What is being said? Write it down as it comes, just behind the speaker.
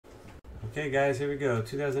Okay guys, here we go.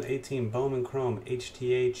 2018 Bowman Chrome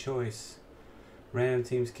HTA Choice. Random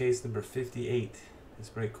Teams case number 58. This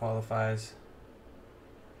break qualifies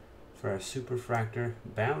for our Superfractor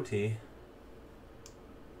Bounty.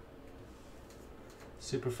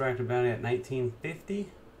 Superfractor Bounty at 1950.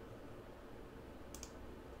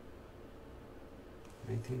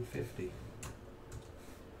 1950.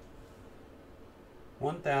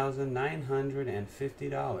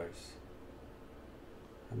 $1,950. How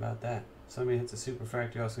about that? Somebody hits a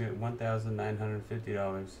Superfractor, you also get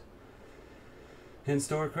 $1,950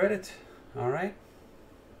 in-store credit. Alright.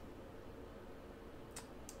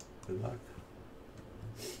 Good luck.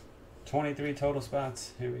 23 total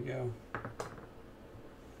spots. Here we go.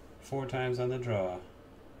 4 times on the draw.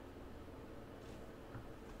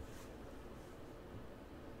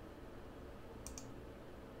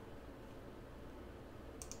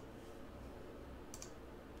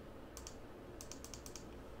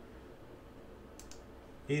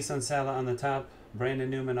 Eason Sala on the top, Brandon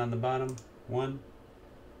Newman on the bottom. 1.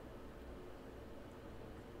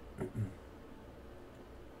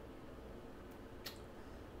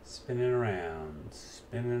 Spinning around,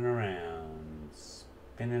 spinning around,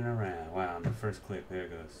 spinning around. Wow, on the first click, there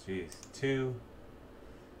it goes. Jeez. 2,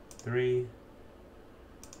 3,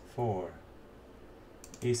 4.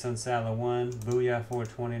 Eason Sala 1, Booyah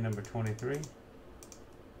 420, number 23.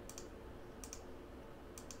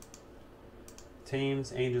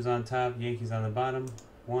 Teams, Angels on top, Yankees on the bottom.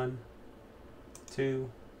 1,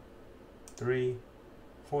 2, 3,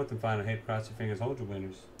 4th and final hit. Cross your fingers, hold your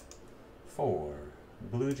winners. 4.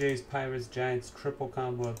 Blue Jays, Pirates, Giants, triple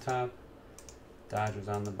combo up top. Dodgers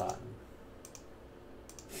on the bottom.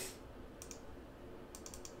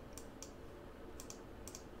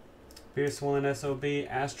 Beer Swollen SOB,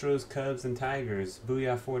 Astros, Cubs, and Tigers.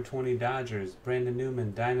 Booyah 420, Dodgers. Brandon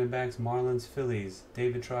Newman, Diamondbacks, Marlins, Phillies.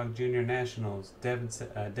 David Trogg Jr., Nationals.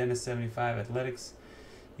 Dennis 75, Athletics.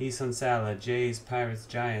 Eason Sala, Jays, Pirates,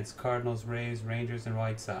 Giants, Cardinals, Rays, Rangers, and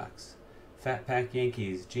White Sox. Fat Pack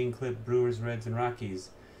Yankees. Gene Clip, Brewers, Reds, and Rockies.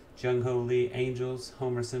 Jung Ho Lee, Angels.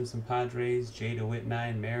 Homer Simpson, Padres. Jay DeWitt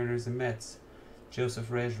 9, Mariners, and Mets.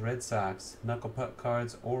 Joseph Reg, Red Sox. Knuckle Puck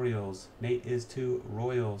Cards, Orioles. Nate Is 2,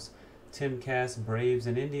 Royals. Tim Cass, Braves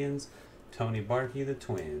and Indians. Tony Barkey, the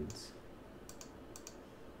Twins.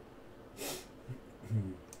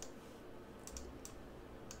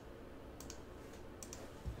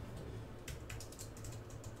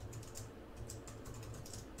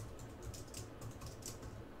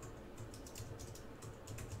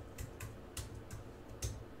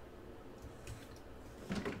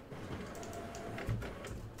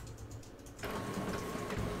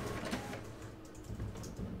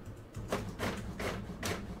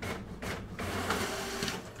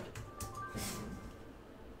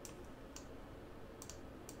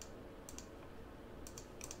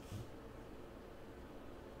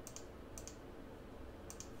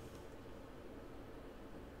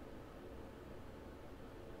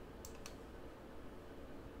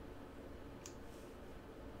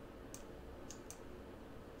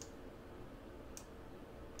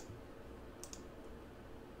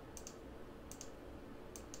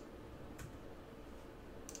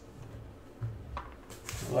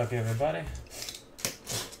 Good luck, everybody.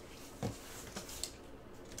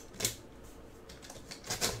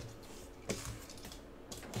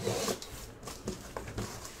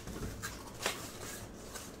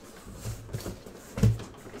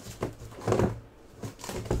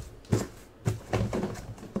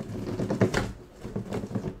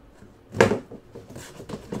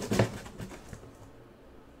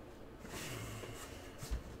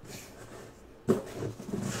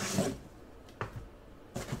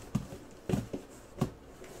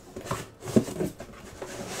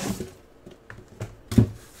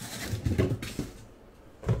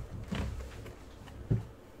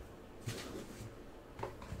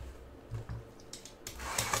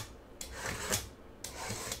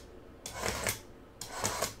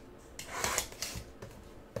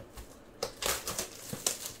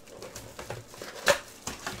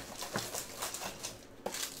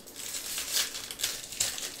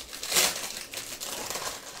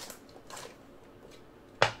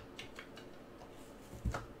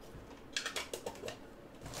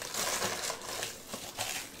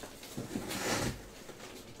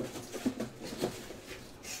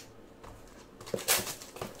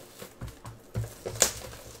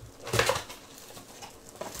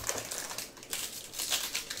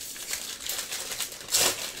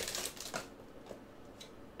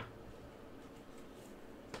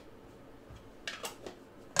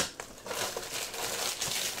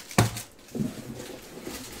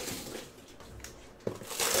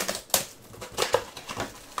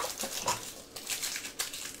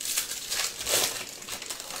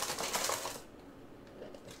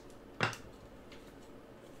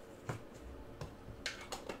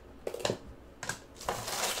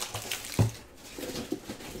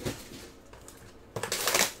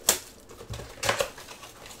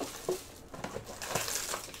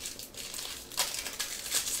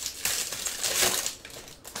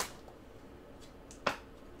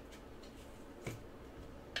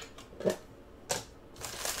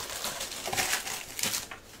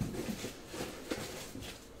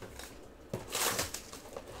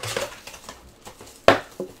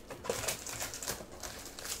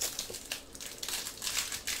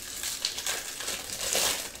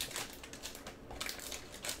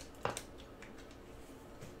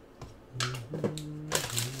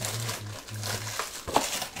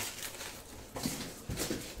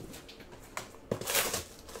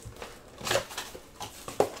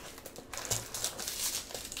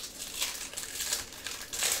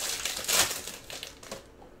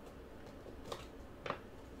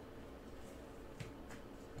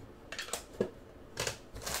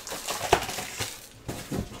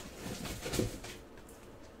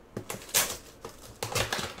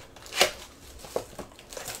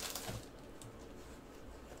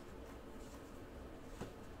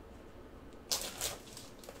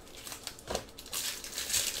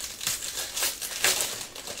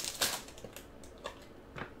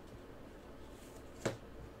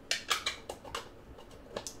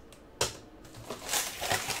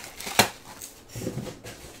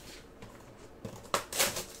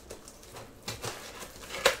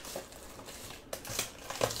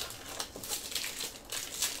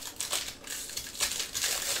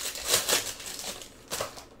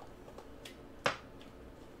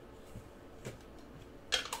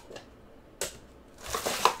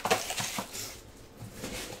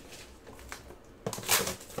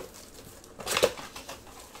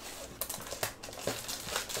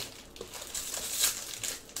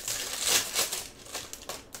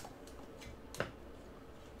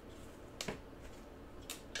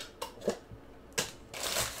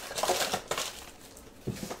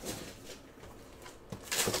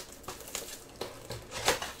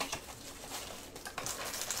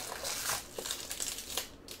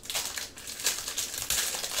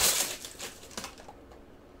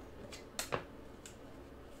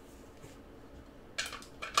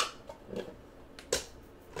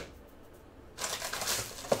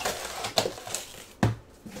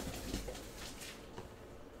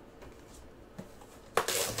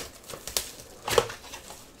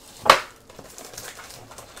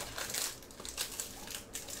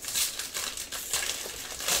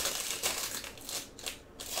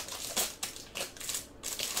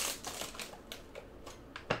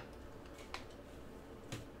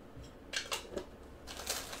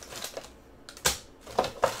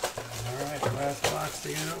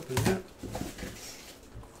 busting it open, yep.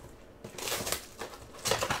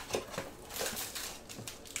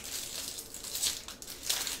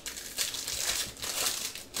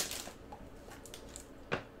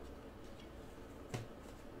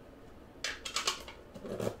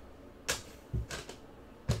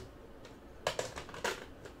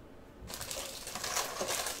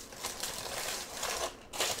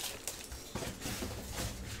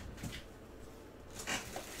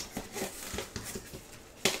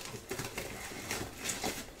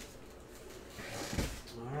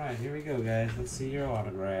 Alright, here we go, guys. Let's see your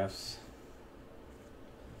autographs.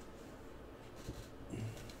 I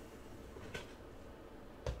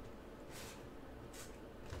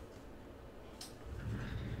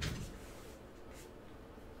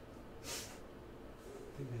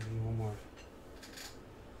think I need one more.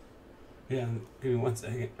 Yeah, give me 1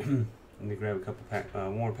 second. Let me grab a couple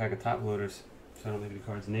one more pack of top loaders so I don't leave the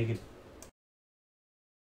cards naked.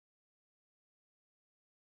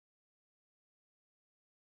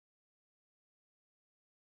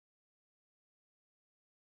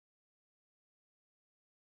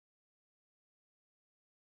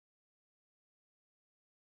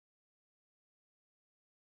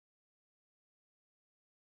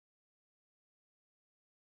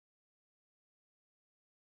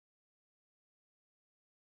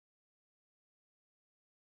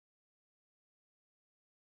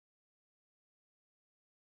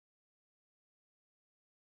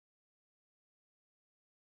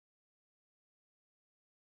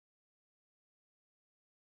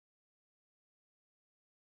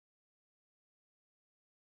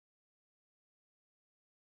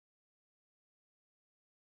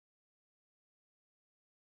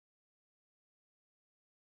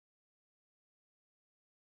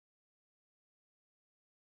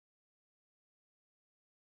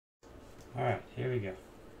 Alright, here we go.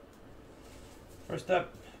 First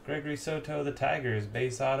up, Gregory Soto, the Tigers.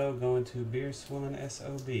 Base auto going to Beer Swilling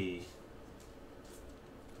SOB. We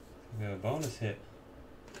got a bonus hit.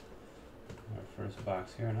 Our first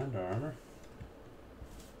box here in Under Armour.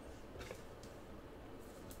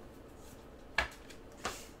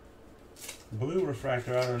 Blue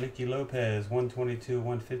refractor auto, Nicky Lopez, 122,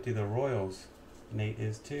 150, the Royals. Nate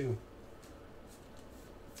is 2.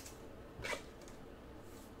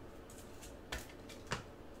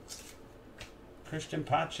 Christian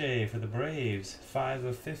Pache for the Braves, 5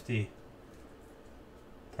 of 50.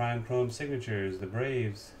 Prime Chrome Signatures, the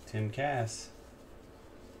Braves, Tim Cass.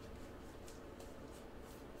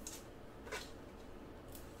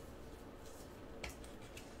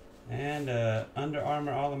 And Under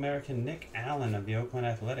Armour All-American Nick Allen of the Oakland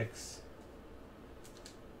Athletics.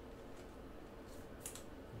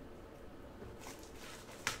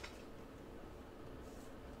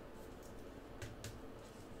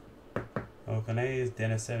 Oakland A's,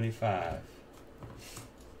 Dennis 75.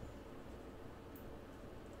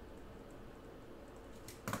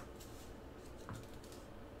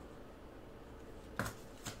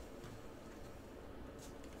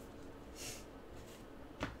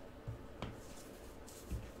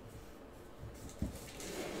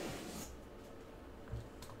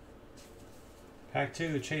 Pack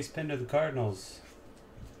 2, Chase Pinder, the Cardinals.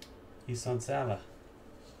 Isan Sala.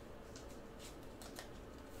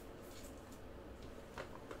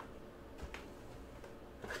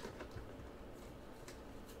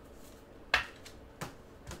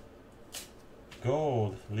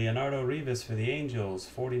 Gold, Leonardo Rivas for the Angels,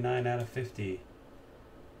 49 out of 50.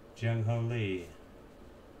 Jung Ho Lee.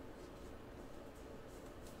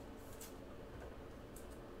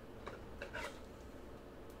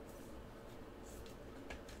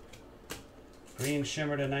 Green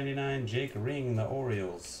Shimmer to 99, Jake Ring, the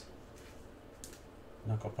Orioles.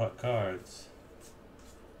 Knuckle Puck cards.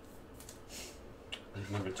 This is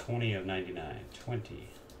number 20 of 99. 20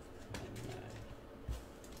 of 99.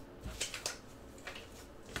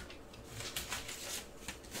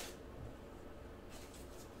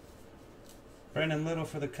 Brandon Little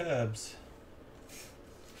for the Cubs.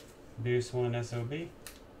 Beer Swilling SOB.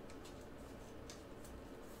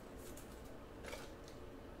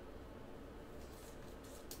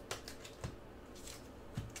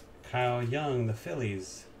 Kyle Young, the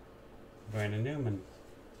Phillies. Brandon Newman.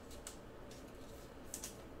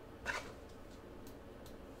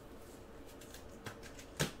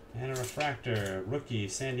 And a refractor, rookie,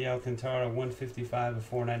 Sandy Alcantara, 155 of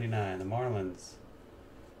 499, the Marlins.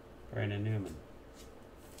 Brandon Newman.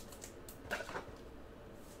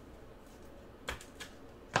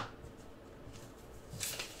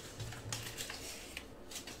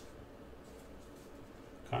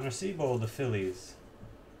 Connor Siebold, the Phillies.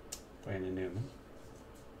 Brandon Newman.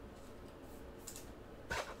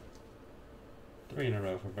 3 in a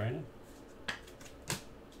row for Brandon.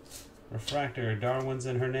 Refractor, Darwin's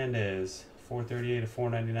and Hernandez. 438 to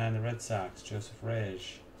 499, the Red Sox. Joseph Reg.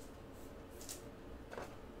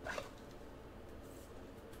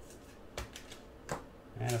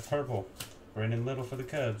 And a purple, Brendan Little for the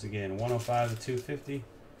Cubs again. 105 to 250.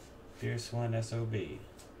 Fierce One SOB.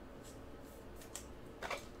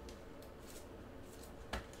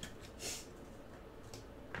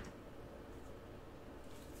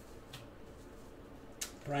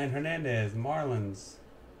 Brian Hernandez, Marlins.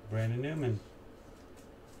 Brandon Newman.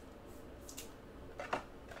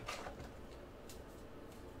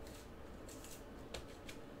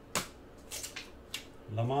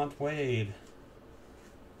 Lamont Wade.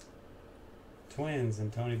 Twins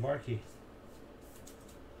and Tony Barkey.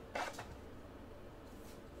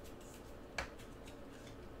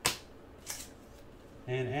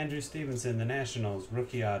 And Andrew Stevenson, the Nationals,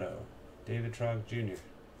 rookie auto. David Trogg Jr.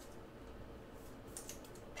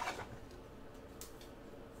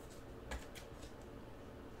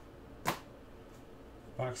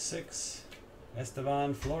 Box 6,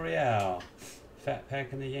 Estevan Florial. Fat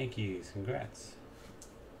pack in the Yankees. Congrats.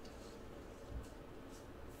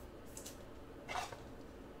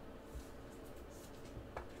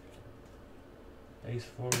 Base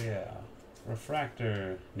Florial.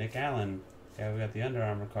 Refractor, Nick Allen. Guy we got the Under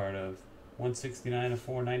Armour card of. 169 to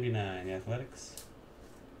 499. The Athletics.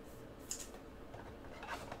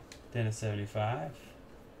 Dennis 75.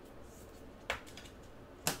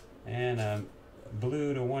 And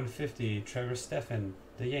blue to 150, Trevor Stephan,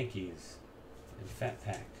 the Yankees. And Fat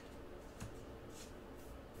Pack.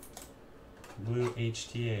 Blue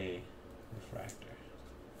HTA refractor.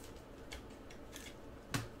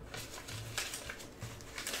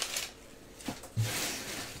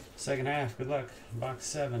 Second half, good luck. Box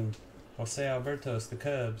 7, Jose Albertos, the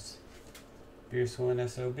Cubs. Fierce One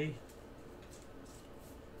SOB.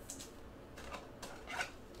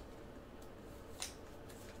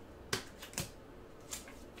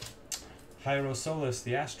 Jairo Solis,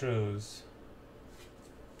 the Astros.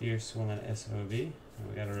 Fierce One SOB. And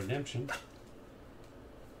we got a redemption.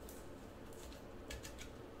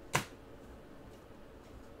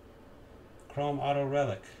 Chrome Auto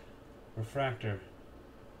Relic. Refractor.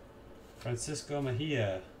 Francisco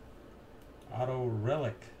Mejia. Auto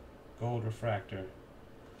Relic. Gold Refractor.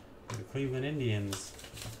 For the Cleveland Indians.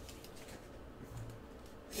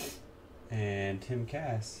 And Tim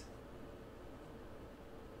Cass.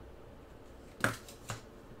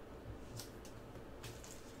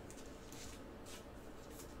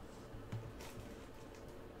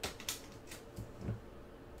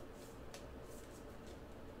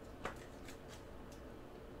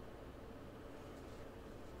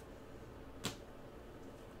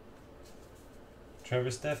 Trevor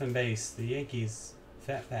Stephan base, the Yankees,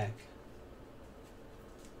 Fat Pack.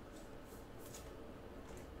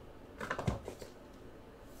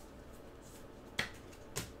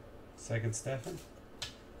 Second Stephan.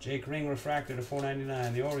 Jake Ring refractor to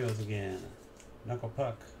 499, the Orioles again. Knuckle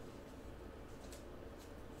Puck.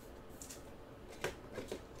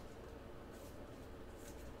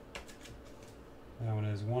 That one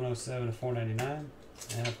is 107 to 499.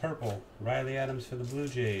 And a purple, Riley Adams for the Blue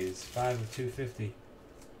Jays, 5 of 250.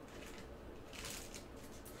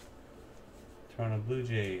 Toronto Blue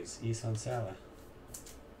Jays, Isan Sala.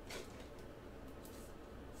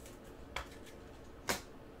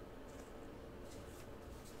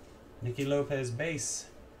 Nicky Lopez base.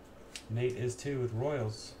 Nate is 2 with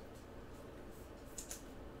Royals.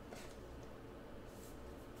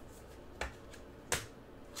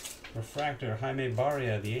 Refractor, Jaime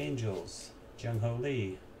Barria, the Angels. Jung Ho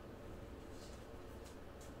Lee.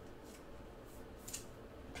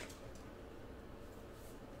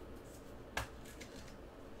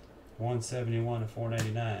 $171 to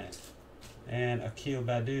 $499. And Akil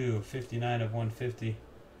Badu, 59 of 150.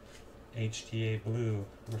 HTA Blue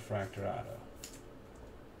refractor auto.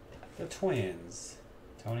 The Twins,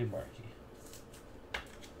 Tony Barkey.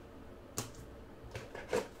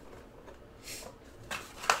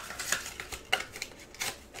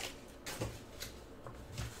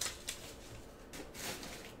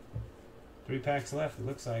 Three packs left, it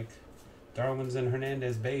looks like. Darwin's and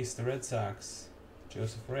Hernandez base, the Red Sox.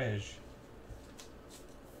 Joseph Reg.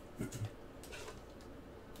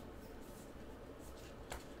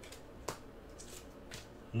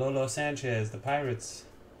 Lolo Sanchez, the Pirates.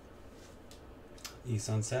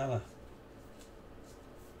 Isan Sala.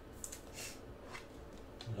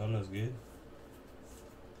 Lolo's good.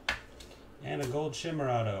 And a gold shimmer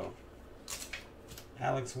auto.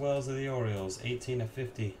 Alex Wells of the Orioles, 18 of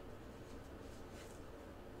 50.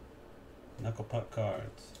 Knuckle Puck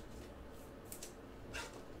cards.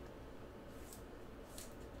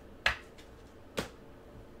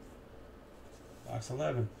 Box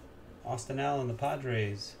 11. Austin Allen, the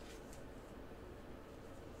Padres.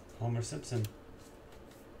 Homer Simpson.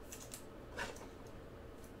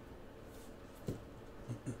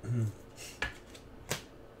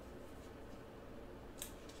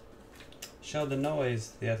 Sheldon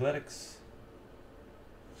Noyes, the Athletics.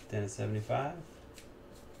 Dennis 75.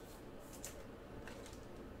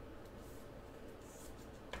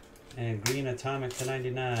 And Green Atomic to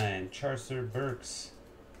 99. Charcer Burks,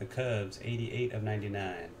 the Cubs, 88 of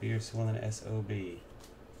 99. Beer Swilling SOB.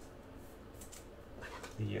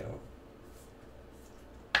 Yo.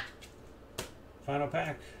 Final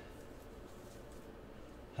pack.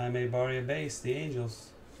 Jaime Barria base, the Angels.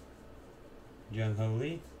 Jung Ho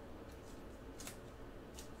Lee.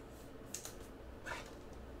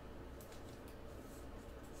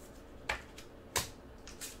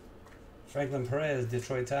 Franklin Perez,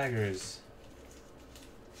 Detroit Tigers.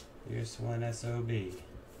 Here's one SOB.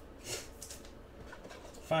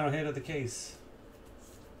 Final hit of the case.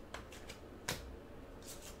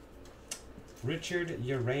 Richard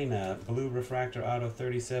Urena, Blue Refractor Auto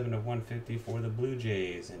 37 of 150 for the Blue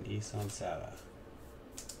Jays and Isan Sala.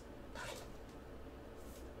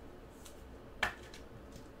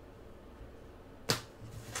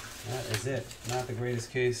 That is it. Not the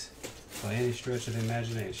greatest case by any stretch of the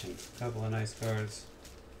imagination. A couple of nice cards.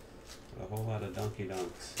 A whole lot of donkey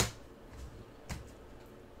donks.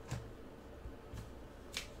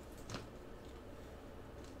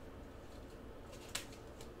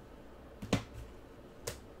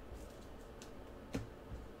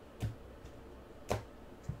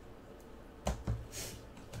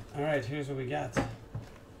 Alright, here's what we got.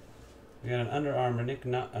 We got an Under Armour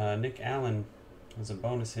Nick Allen as a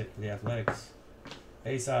bonus hit for the Athletics.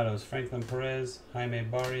 Base autos, Franklin Perez, Jaime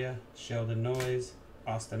Barria, Sheldon Noyes,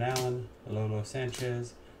 Austin Allen, Lolo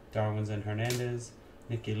Sanchez, Darwinzon Hernandez,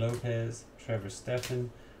 Nicky Lopez, Trevor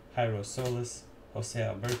Stephan, Jairo Solis, Jose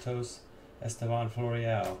Albertos, Esteban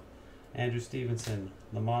Florial, Andrew Stevenson,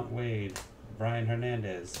 Lamont Wade, Brian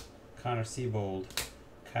Hernandez, Connor Siebold,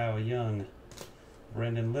 Kyle Young,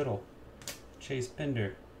 Brendan Little, Chase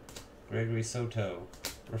Pinder, Gregory Soto.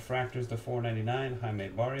 Refractors to 499, Jaime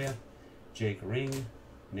Barria, Jake Ring,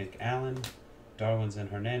 Nick Allen, Darwinzon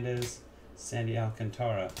Hernandez, Sandy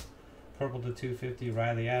Alcantara. Purple to 250,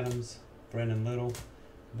 Riley Adams, Brendan Little.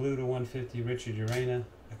 Blue to 150, Richard Urena,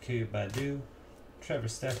 Akil Badu, Trevor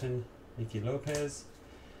Stephan, Nicky Lopez.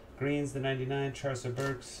 Greens to 99, Charcer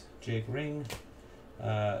Burks, Jake Ring.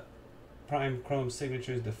 Prime Chrome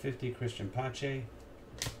Signatures to 50, Christian Pache.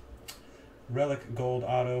 Relic Gold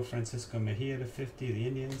Auto, Francisco Mejia to 50, the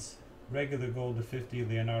Indians. Regular Gold to 50,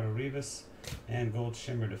 Leonardo Rivas. And Gold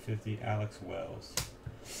Shimmer to 50, Alex Wells.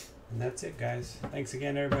 And that's it, guys. Thanks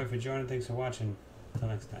again, everybody, for joining. Thanks for watching. Until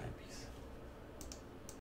next time. Peace.